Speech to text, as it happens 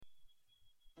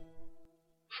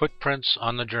Footprints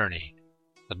on the Journey.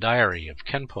 The Diary of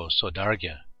Khenpo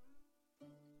Sodargye.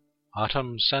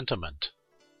 Autumn Sentiment.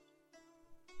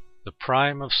 The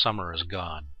prime of summer is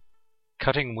gone.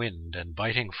 Cutting wind and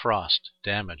biting frost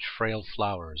damage frail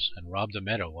flowers and rob the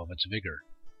meadow of its vigor.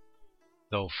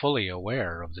 Though fully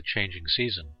aware of the changing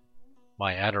season,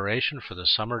 my adoration for the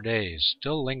summer days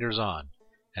still lingers on,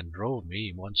 and drove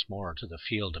me once more to the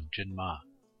field of Jinma,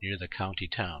 near the county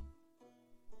town.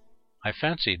 I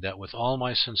fancied that with all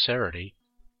my sincerity,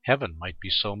 heaven might be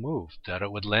so moved that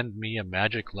it would lend me a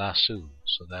magic lasso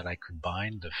so that I could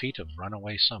bind the feet of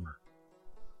runaway summer.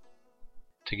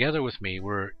 Together with me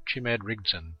were Chimed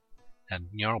Rigzin and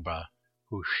Nyorba,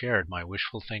 who shared my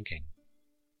wishful thinking.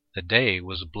 The day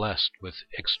was blessed with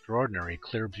extraordinary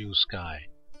clear blue sky,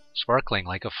 sparkling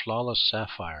like a flawless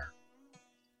sapphire.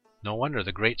 No wonder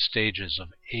the great sages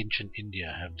of ancient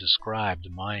India have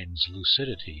described mind's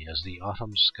lucidity as the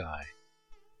autumn sky.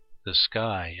 The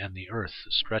sky and the earth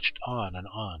stretched on and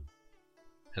on.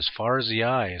 As far as the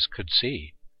eyes could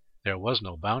see, there was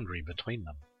no boundary between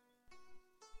them.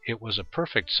 It was a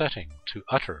perfect setting to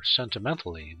utter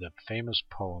sentimentally the famous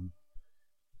poem,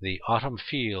 "The autumn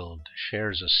field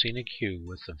shares a scenic hue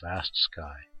with the vast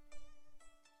sky."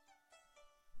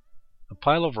 A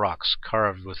pile of rocks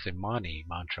carved with the Mani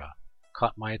mantra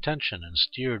caught my attention and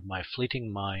steered my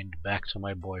fleeting mind back to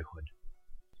my boyhood,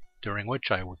 during which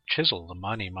I would chisel the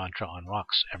Mani mantra on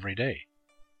rocks every day.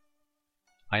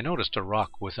 I noticed a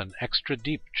rock with an extra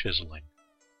deep chiseling.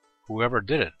 Whoever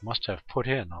did it must have put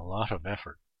in a lot of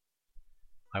effort.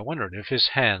 I wondered if his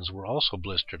hands were also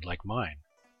blistered like mine.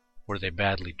 Were they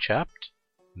badly chapped,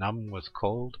 numb with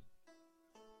cold?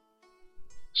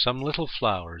 Some little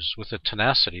flowers, with a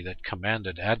tenacity that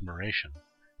commanded admiration,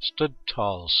 stood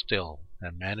tall still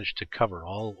and managed to cover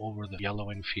all over the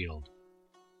yellowing field.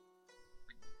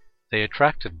 They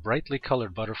attracted brightly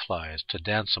colored butterflies to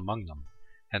dance among them,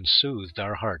 and soothed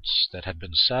our hearts that had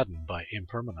been saddened by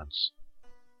impermanence.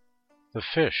 The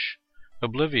fish,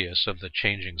 oblivious of the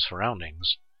changing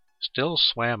surroundings, still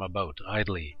swam about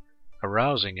idly,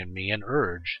 arousing in me an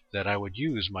urge that I would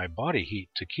use my body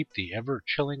heat to keep the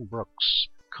ever-chilling brooks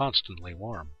constantly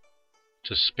warm,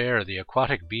 to spare the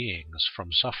aquatic beings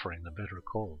from suffering the bitter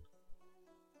cold.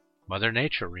 Mother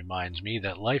Nature reminds me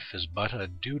that life is but a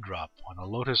dewdrop on a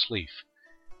lotus leaf,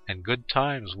 and good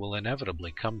times will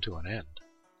inevitably come to an end.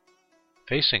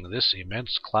 Facing this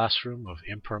immense classroom of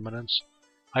impermanence,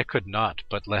 I could not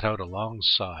but let out a long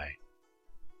sigh.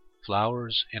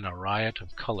 Flowers in a riot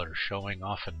of color showing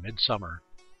off in midsummer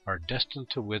are destined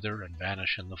to wither and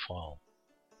vanish in the fall.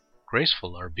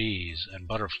 Graceful are bees and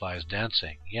butterflies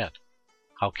dancing, yet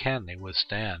how can they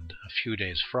withstand a few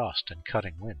days' frost and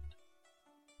cutting wind?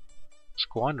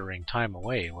 Squandering time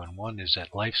away when one is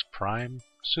at life's prime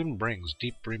soon brings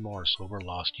deep remorse over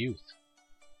lost youth.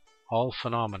 All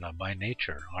phenomena by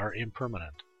nature are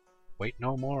impermanent. Wait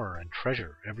no more and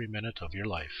treasure every minute of your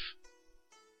life.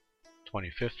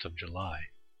 25th of July,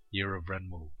 Year of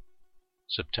Renwu,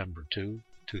 September 2,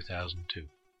 2002.